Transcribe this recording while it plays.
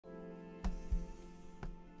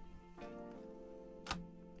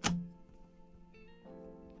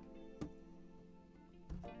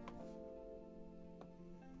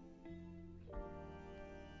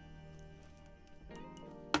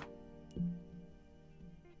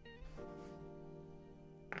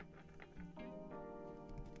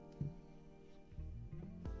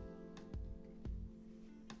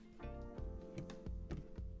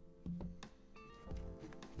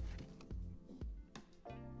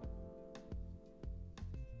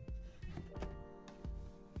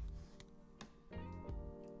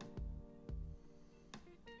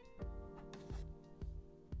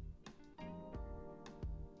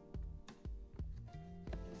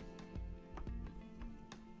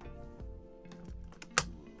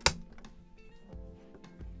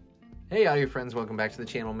Hey all your friends, welcome back to the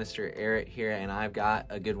channel. MrAyrit here, and I've got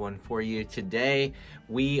a good one for you. Today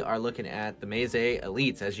we are looking at the Meze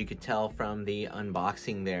Elites, as you could tell from the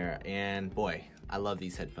unboxing there, and boy, I love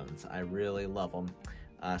these headphones. I really love them.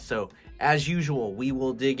 So as usual, we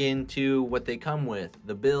will dig into what they come with,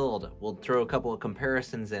 the build. We'll throw a couple of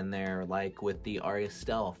comparisons in there, like with the Aria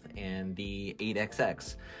Stealth and the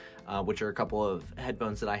 8XX, which are a couple of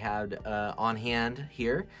headphones that I had on hand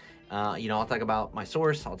here. I'll talk about my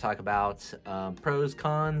source, I'll talk about pros,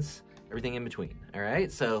 cons, everything in between. All right,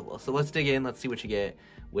 so let's dig in, let's see what you get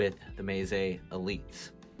with the Meze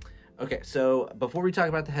Elites. Okay, so before we talk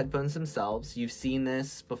about the headphones themselves, you've seen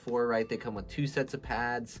this before, right? They come with two sets of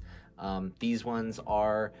pads. These ones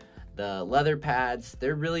are the leather pads.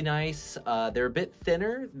 They're really nice. They're a bit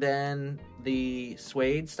thinner than the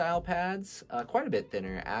suede style pads, quite a bit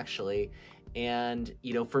thinner actually. And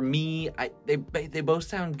for me, they both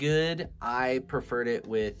sound good. I preferred it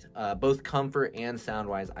with both comfort and sound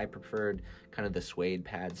wise. I preferred kind of the suede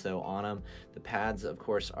pads though on them. The pads of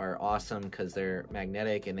course are awesome because they're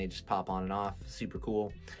magnetic and they just pop on and off, super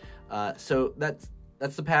cool. So that's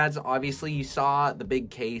the pads. Obviously you saw the big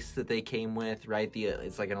case that they came with, right?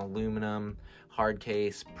 It's like an aluminum hard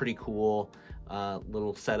case, pretty cool.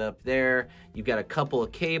 Little setup there. You've got a couple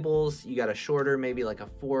of cables. You got a shorter, maybe like a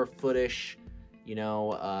 4-foot-ish,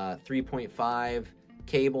 3.5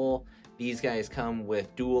 cable. These guys come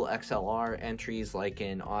with dual XLR entries like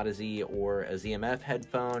an Odyssey or a ZMF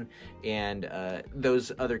headphone, and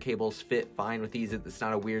those other cables fit fine with these. It's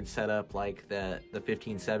not a weird setup like the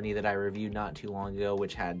 1570 that I reviewed not too long ago,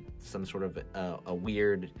 which had some sort of a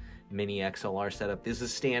weird mini XLR setup. This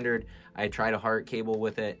is standard. I tried a hard cable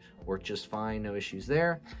with it, worked just fine, no issues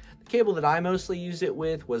there. The cable that I mostly used it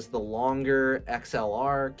with was the longer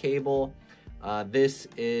XLR cable. This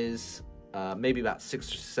is maybe about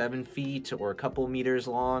 6 or 7 feet or a couple meters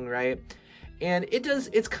long, right? And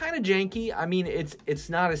it's kind of janky. I mean, it's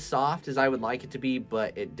not as soft as I would like it to be,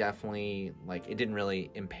 but it definitely, it didn't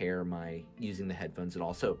really impair my using the headphones at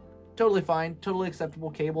all. So totally fine, totally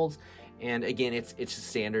acceptable cables. And again, it's a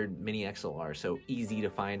standard mini XLR, so easy to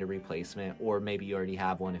find a replacement, or maybe you already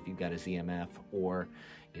have one if you've got a ZMF or,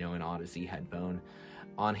 an Odyssey headphone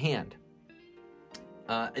on hand.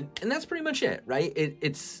 And that's pretty much it, right?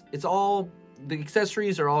 It's all, the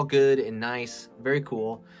accessories are all good and nice, very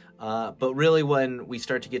cool. But really when we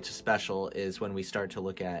start to get to special is when we start to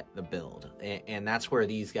look at the build. And that's where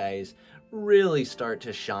these guys really start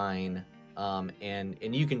to shine.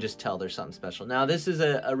 And you can just tell there's something special. Now, this is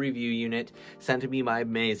a review unit sent to me by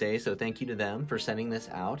Meze, so thank you to them for sending this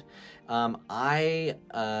out.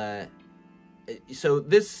 So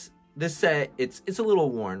this set, it's a little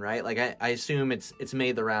worn, right? Like I assume it's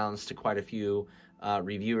made the rounds to quite a few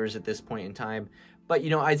reviewers at this point in time. But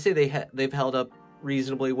I'd say they've held up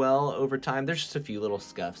reasonably well over time. There's just a few little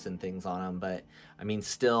scuffs and things on them, but I mean,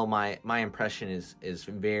 still my impression is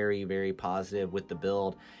very, very positive with the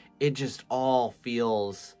build. It just all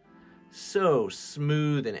feels so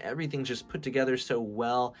smooth and everything's just put together so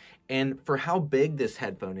well. And for how big this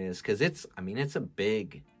headphone is, because it's a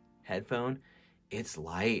big headphone, it's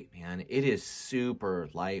light, man. It is super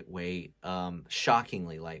lightweight,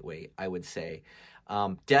 shockingly lightweight, I would say.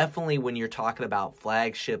 Definitely when you're talking about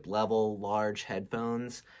flagship level large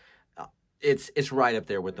headphones, it's right up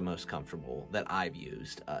there with the most comfortable that I've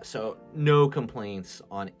used. So no complaints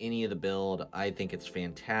on any of the build. I think it's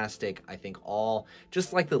fantastic. I think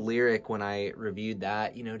just like the Lyric when I reviewed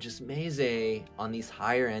that, just Meze on these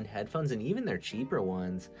higher end headphones and even their cheaper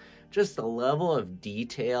ones, just the level of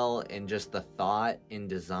detail and just the thought in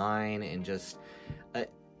design and just,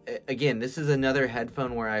 again, this is another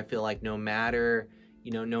headphone where I feel like no matter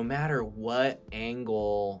what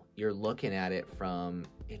angle you're looking at it from,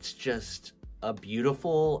 it's just a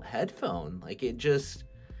beautiful headphone. Like it's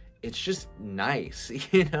just nice,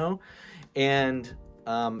 and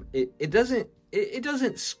it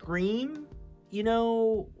doesn't scream,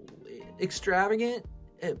 extravagant.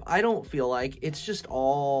 I don't feel like. It's just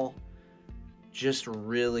all just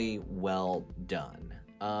really well done.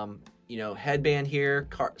 Headband here,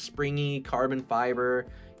 springy carbon fiber,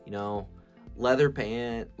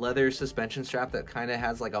 leather suspension strap that kind of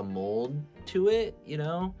has like a mold to it,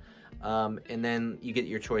 and then you get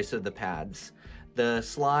your choice of the pads. The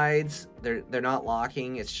slides, they're not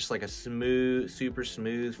locking. It's just like a super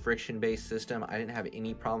smooth friction-based system. I didn't have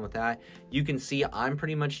any problem with that. You can see I'm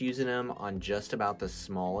pretty much using them on just about the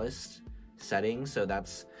smallest settings, so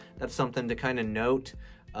that's something to kind of note.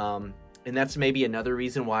 And that's maybe another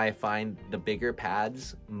reason why I find the bigger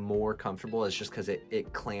pads more comfortable, is just because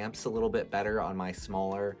it clamps a little bit better on my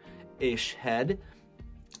smaller-ish head.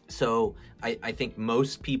 So I think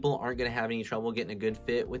most people aren't going to have any trouble getting a good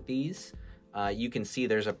fit with these. You can see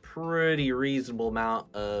there's a pretty reasonable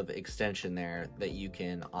amount of extension there that you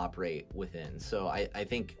can operate within. So I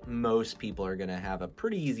think most people are going to have a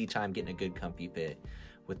pretty easy time getting a good comfy fit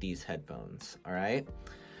with these headphones. All right.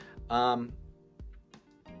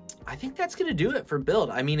 I think that's going to do it for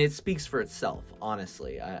build. I mean, it speaks for itself,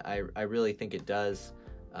 honestly. I really think it does.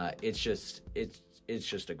 It's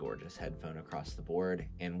just a gorgeous headphone across the board,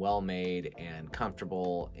 and well made and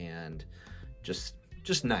comfortable and just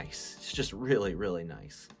nice. It's just really, really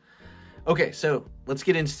nice. Okay, so let's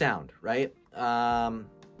get into sound, right? How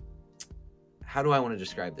do I want to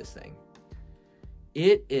describe this thing?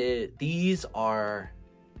 These are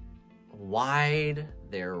wide,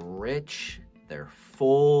 they're rich, they're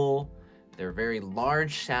full, they're very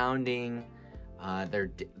large sounding,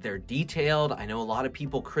 they're detailed. I know a lot of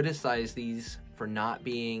people criticize these for not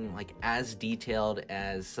being like as detailed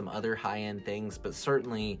as some other high-end things, but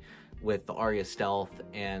certainly with the Aria Stealth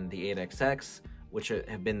and the 8XX, which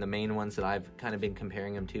have been the main ones that I've kind of been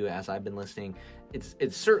comparing them to as I've been listening,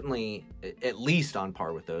 it's certainly at least on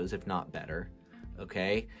par with those, if not better.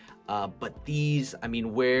 Okay, but these, I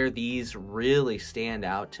mean, where these really stand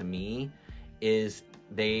out to me is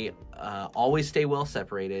they always stay well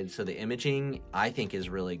separated, so the imaging I think is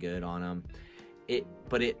really good on them.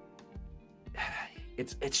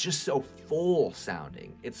 It's just so full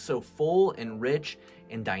sounding. It's so full and rich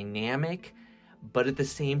and dynamic, but at the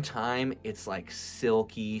same time it's like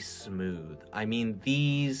silky smooth. I mean,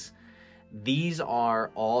 these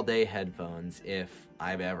are all-day headphones if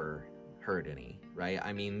I've ever heard any, right?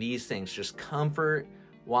 I mean, these things just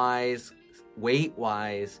comfort-wise,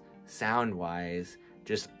 weight-wise, sound-wise,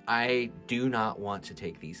 just I do not want to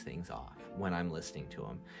take these things off when I'm listening to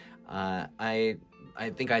them. I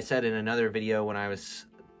think I said in another video when I was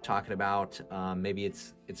talking about maybe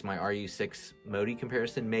it's my RU6 Modi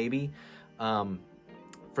comparison, maybe.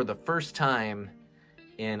 For the first time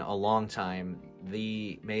in a long time,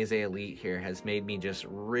 the Meze Elite here has made me just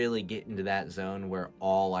really get into that zone where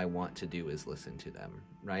all I want to do is listen to them,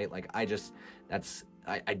 right? Like I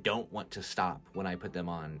don't want to stop when I put them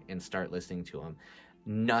on and start listening to them.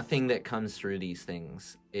 Nothing that comes through these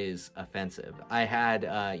things is offensive. I had,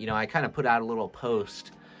 I kind of put out a little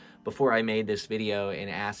post before I made this video and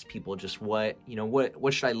asked people just what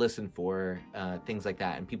should I listen for, things like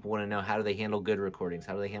that. And people want to know, how do they handle good recordings?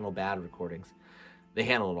 How do they handle bad recordings? They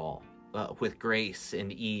handle it all with grace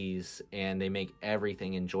and ease, and they make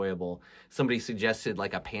everything enjoyable. Somebody suggested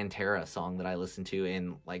like a Pantera song that I listen to,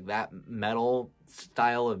 and like that metal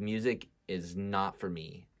style of music is not for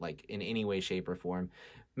me, like in any way, shape, or form.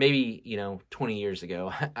 Maybe, 20 years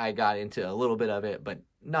ago, I got into a little bit of it, but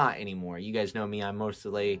not anymore. You guys know me, I'm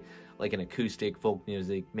mostly like an acoustic folk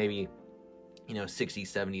music, maybe, 60s,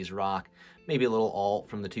 70s rock, maybe a little alt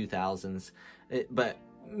from the 2000s, but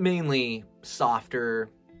mainly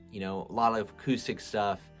softer, a lot of acoustic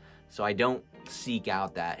stuff. So I don't seek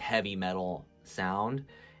out that heavy metal sound.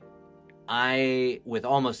 With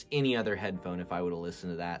almost any other headphone, if I would have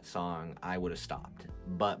listened to that song, I would have stopped.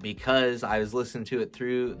 But because I was listening to it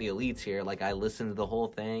through the Elites here, like I listened to the whole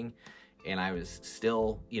thing, and I was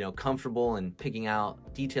still, comfortable in picking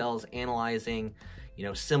out details, analyzing,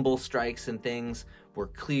 cymbal strikes and things were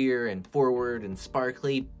clear and forward and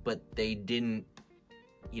sparkly, but they didn't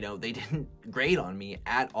grate on me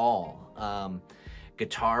at all.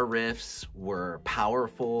 Guitar riffs were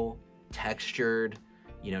powerful, textured,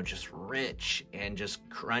 just rich and just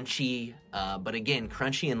crunchy, but again,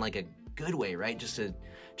 crunchy in like a good way, right?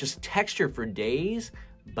 Just texture for days,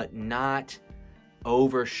 but not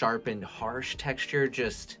over sharpened, harsh texture,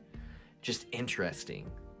 just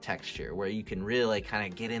interesting texture where you can really kind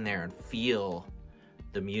of get in there and feel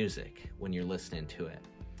the music when you're listening to it.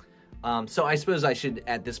 So I suppose I should,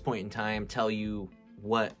 at this point in time, tell you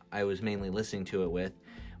what I was mainly listening to it with,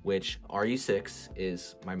 which RU6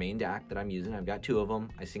 is my main DAC that I'm using. I've got 2 of them.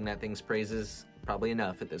 I sing that thing's praises probably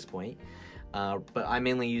enough at this point. But I'm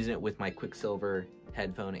mainly using it with my Quicksilver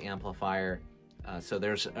headphone amplifier. So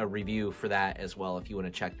there's a review for that as well if you want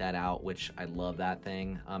to check that out, which I love that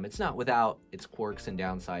thing. It's not without its quirks and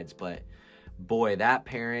downsides, but boy, that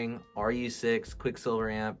pairing, RU6, Quicksilver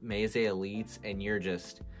amp, Meze Elites, and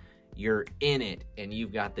you're in it, and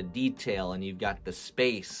you've got the detail and you've got the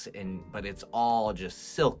space, but it's all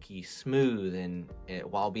just silky smooth, and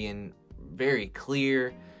while being very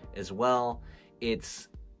clear as well. It's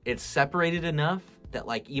separated enough that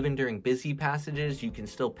like even during busy passages you can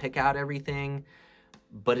still pick out everything,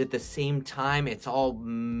 but at the same time it's all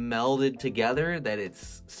melded together that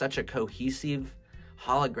it's such a cohesive,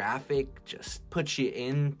 holographic, just puts you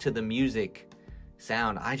into the music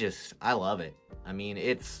sound, I love it. I mean,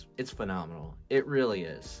 it's phenomenal. It really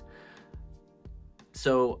is.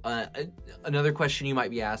 So another question you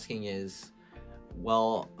might be asking is,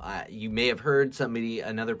 well, you may have heard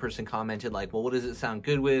another person commented like, well, what does it sound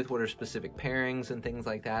good with? What are specific pairings and things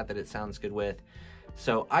like that it sounds good with?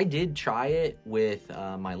 So I did try it with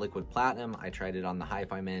my Liquid Platinum. I tried it on the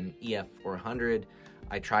HiFiMan EF400.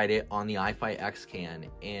 I tried it on the iFi X Can,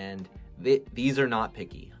 and these are not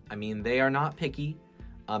picky. I mean, they are not picky.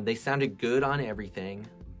 They sounded good on everything,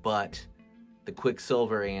 but the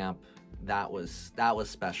Quicksilver amp, that was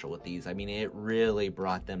special with these. I mean, it really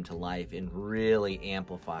brought them to life and really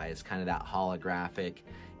amplifies kind of that holographic,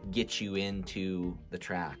 get you into the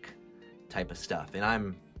track type of stuff. And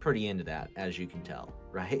I'm pretty into that, as you can tell,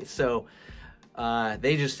 right? So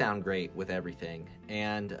they just sound great with everything.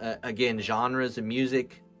 And again, genres of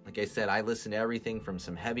music, like I said, I listen to everything from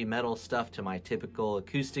some heavy metal stuff to my typical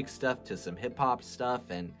acoustic stuff to some hip hop stuff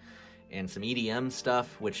and some EDM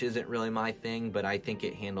stuff, which isn't really my thing, but I think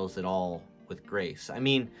it handles it all with grace. I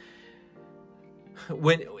mean,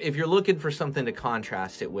 if you're looking for something to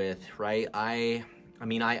contrast it with, right? I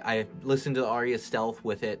listened to the Aria Stealth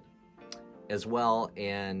with it as well,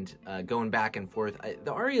 and going back and forth.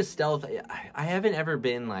 The Aria Stealth, I haven't ever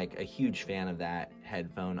been like a huge fan of that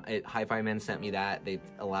headphone. HiFiMan sent me that. They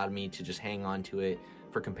allowed me to just hang on to it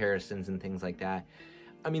for comparisons and things like that.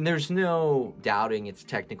 I mean, there's no doubting its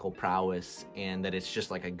technical prowess and that it's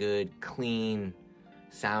just like a good, clean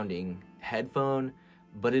sounding headphone,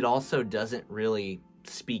 but it also doesn't really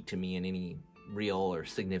speak to me in any real or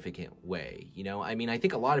significant way. You know, I mean, I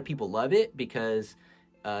think a lot of people love it because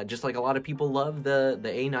just like a lot of people love the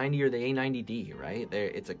A90 or the A90D, right?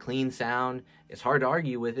 It's a clean sound. It's hard to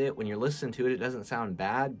argue with it. When you're listening to it, it doesn't sound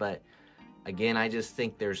bad. But again, I just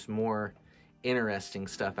think there's more interesting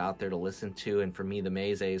stuff out there to listen to. And for me, the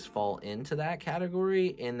Mezes fall into that category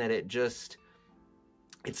in that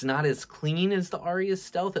it's not as clean as the Aria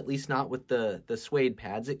Stealth, at least not with the suede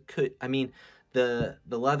pads. It could, I mean, the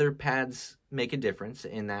leather pads make a difference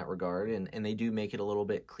in that regard, and they do make it a little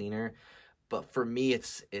bit cleaner. But for me,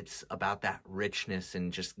 it's about that richness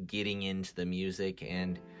and just getting into the music.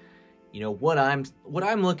 And you know what I'm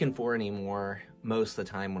looking for anymore most of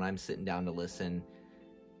the time when I'm sitting down to listen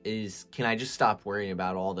is, can I just stop worrying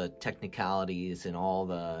about all the technicalities and all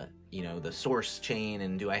the, you know, the source chain,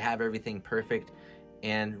 and do I have everything perfect?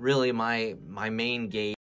 And really my main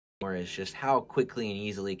gauge is just how quickly and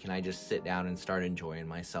easily can I just sit down and start enjoying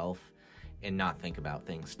myself and not think about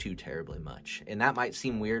things too terribly much. And that might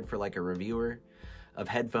seem weird for like a reviewer of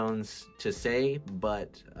headphones to say,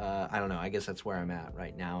 but I don't know, I guess that's where I'm at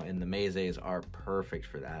right now, and the Mezes are perfect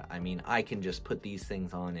for that. I mean, I can just put these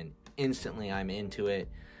things on and instantly I'm into it,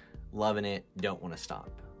 loving it, don't want to stop,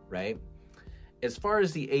 right? As far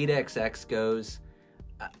as the 8XX goes,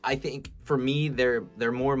 I think for me,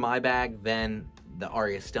 they're more my bag than the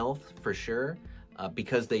Aria Stealth for sure,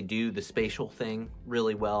 because they do the spatial thing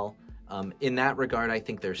really well. In that regard, I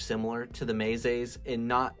think they're similar to the Mezes, and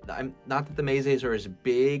not that the Mezes are as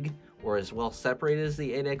big or as well separated as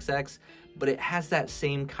the 8XX, but it has that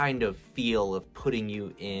same kind of feel of putting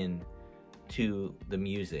you in to the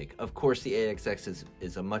music. Of course, the 8XX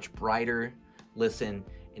is a much brighter listen,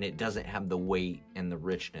 and it doesn't have the weight and the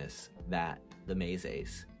richness that the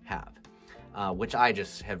Mezes have, which I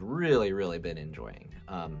just have really, really been enjoying.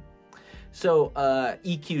 So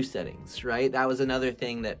EQ settings, right? That was another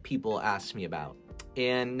thing that people asked me about.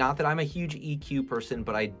 And not that I'm a huge EQ person,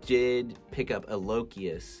 but I did pick up a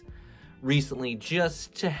Lokius recently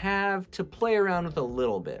just to play around with a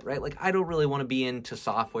little bit, right? Like, I don't really want to be into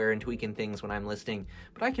software and tweaking things when I'm listening,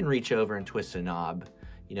 but I can reach over and twist a knob,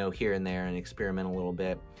 you know, here and there and experiment a little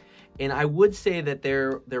bit. And I would say that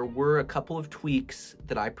there were a couple of tweaks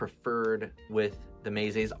that I preferred with the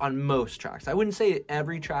Mezes on most tracks. I wouldn't say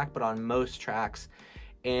every track, but on most tracks.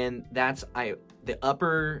 And that's the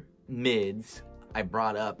upper mids I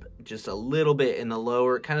brought up just a little bit in the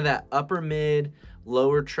lower, kind of that upper mid,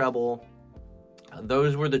 lower treble.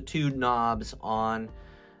 Those were the two knobs on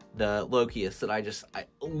the Lokius that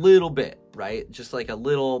a little bit, right? Just like a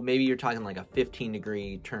little, maybe you're talking like a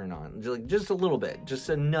 15-degree turn on, just a little bit, just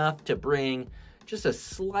enough to bring just a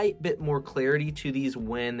slight bit more clarity to these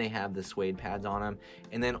when they have the suede pads on them.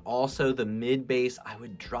 And then also the mid bass, I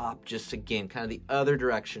would drop just again, kind of the other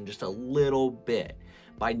direction, just a little bit.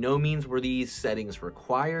 By no means were these settings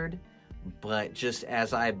required, but just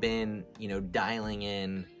as I've been, you know, dialing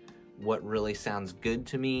in what really sounds good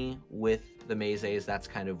to me with the Mezes, that's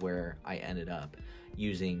kind of where I ended up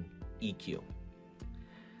using EQ.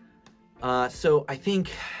 So I think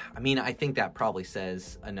that probably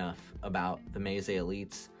says enough about the Meze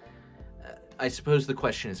Elites. I suppose the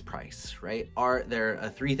question is price, right? Are there a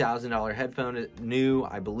 $3,000 headphone new,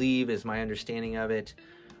 I believe, is my understanding of it.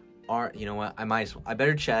 You know what, I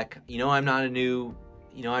better check. You know, I'm not a new,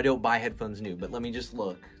 you know, I don't buy headphones new, but let me just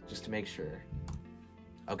look, just to make sure.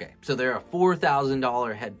 Okay, so they're a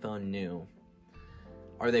 $4,000 headphone new.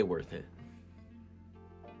 Are they worth it?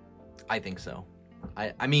 I think so.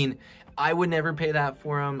 I mean, I would never pay that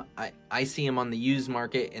for them. I see them on the used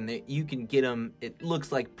market, and you can get them, it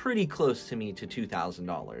looks like pretty close to me to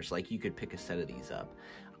 $2,000. Like, you could pick a set of these up.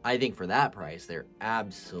 I think for that price, they're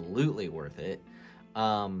absolutely worth it.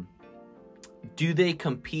 Do they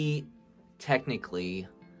compete technically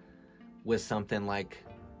with something like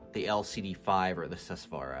the LCD5 or the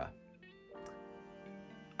Susvara?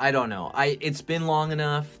 I don't know. It's been long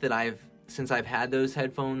enough that since I've had those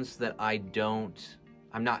headphones that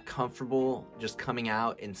I'm not comfortable just coming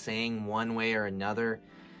out and saying one way or another.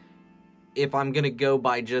 If I'm gonna go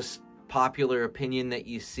by just popular opinion that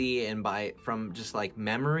you see and from just like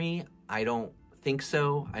memory, I don't think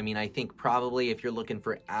so. I mean, I think probably if you're looking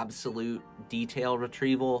for absolute detail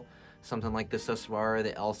retrieval, something like the Susvara,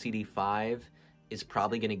 the LCD5 is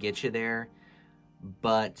probably gonna get you there.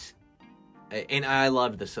 But, and I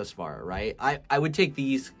love the Susvara, right? I would take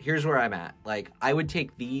these, here's where I'm at. Like, I would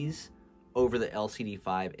take these over the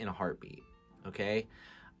LCD5 in a heartbeat, okay?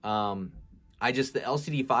 The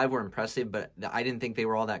LCD5 were impressive, but I didn't think they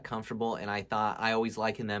were all that comfortable, and I always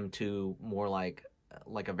likened them to more like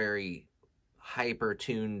a very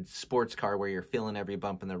hyper-tuned sports car where you're feeling every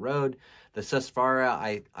bump in the road. The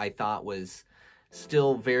Susvara I thought was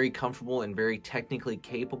still very comfortable and very technically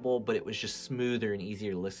capable, but it was just smoother and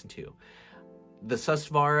easier to listen to. The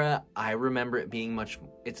Susvara, I remember it being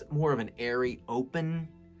it's more of an airy, open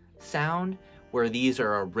sound, where these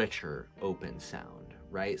are a richer, open sound,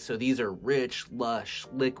 right? So these are rich, lush,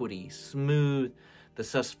 liquidy, smooth. The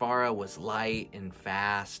Susvara was light and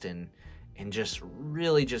fast and just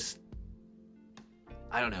really just,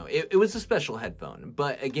 I don't know. It was a special headphone.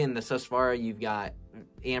 But again, the Susvara, you've got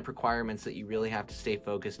amp requirements that you really have to stay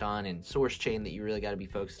focused on and source chain that you really got to be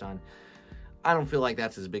focused on. I don't feel like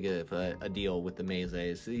that's as big of a deal with the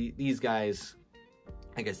Mezes. These guys,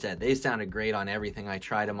 like I said, they sounded great on everything I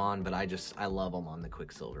tried them on, but I love them on the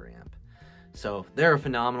Quicksilver amp. So they're a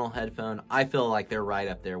phenomenal headphone. I feel like they're right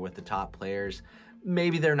up there with the top players.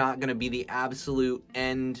 Maybe they're not going to be the absolute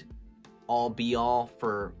end all be all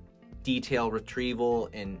for detail retrieval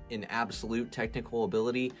and in absolute technical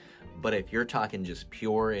ability, but if you're talking just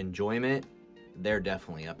pure enjoyment, they're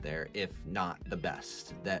definitely up there, if not the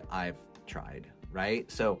best that I've tried, right?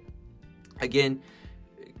 So again,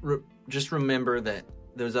 just remember that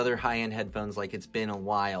those other high-end headphones, like, it's been a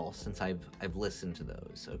while since I've listened to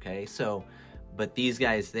those, okay? So, but these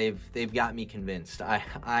guys, they've got me convinced. I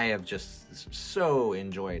have just so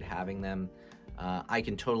enjoyed having them. I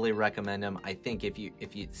can totally recommend them. I think if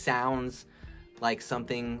it sounds like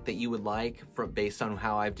something that you would like based on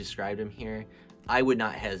how I've described them here, I would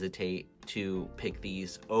not hesitate to pick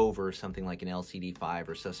these over something like an LCD5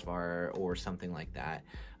 or Susvara or something like that,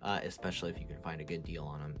 especially if you can find a good deal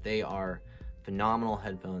on them. They are phenomenal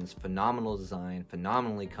headphones, phenomenal design,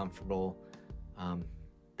 phenomenally comfortable.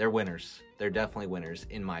 They're winners. They're definitely winners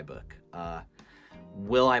in my book.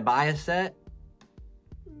 Will I buy a set?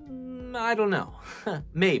 I don't know.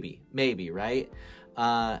 maybe, right?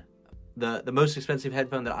 The most expensive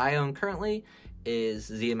headphone that I own currently is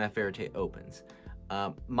ZMF Verite Opens.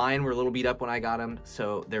 Mine were a little beat up when I got them,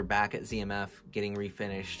 so they're back at ZMF getting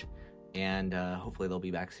refinished, and hopefully they'll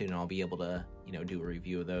be back soon, and I'll be able to, do a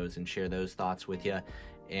review of those and share those thoughts with you.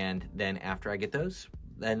 And then after I get those,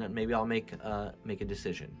 then maybe I'll make a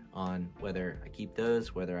decision on whether I keep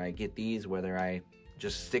those, whether I get these, whether I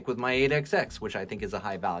just stick with my 8XX, which I think is a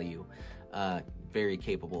high value, very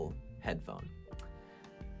capable headphone.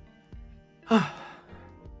 All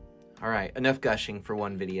right, enough gushing for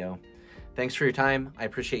one video. Thanks for your time. I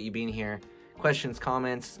appreciate you being here. Questions,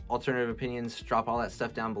 comments, alternative opinions, drop all that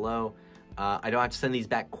stuff down below. I don't have to send these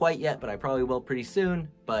back quite yet, but I probably will pretty soon.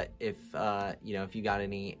 But if if you got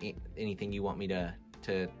anything you want me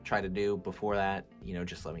to try to do before that,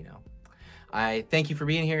 just let me know. I thank you for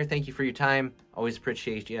being here. Thank you for your time. Always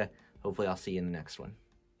appreciate you. Hopefully I'll see you in the next one.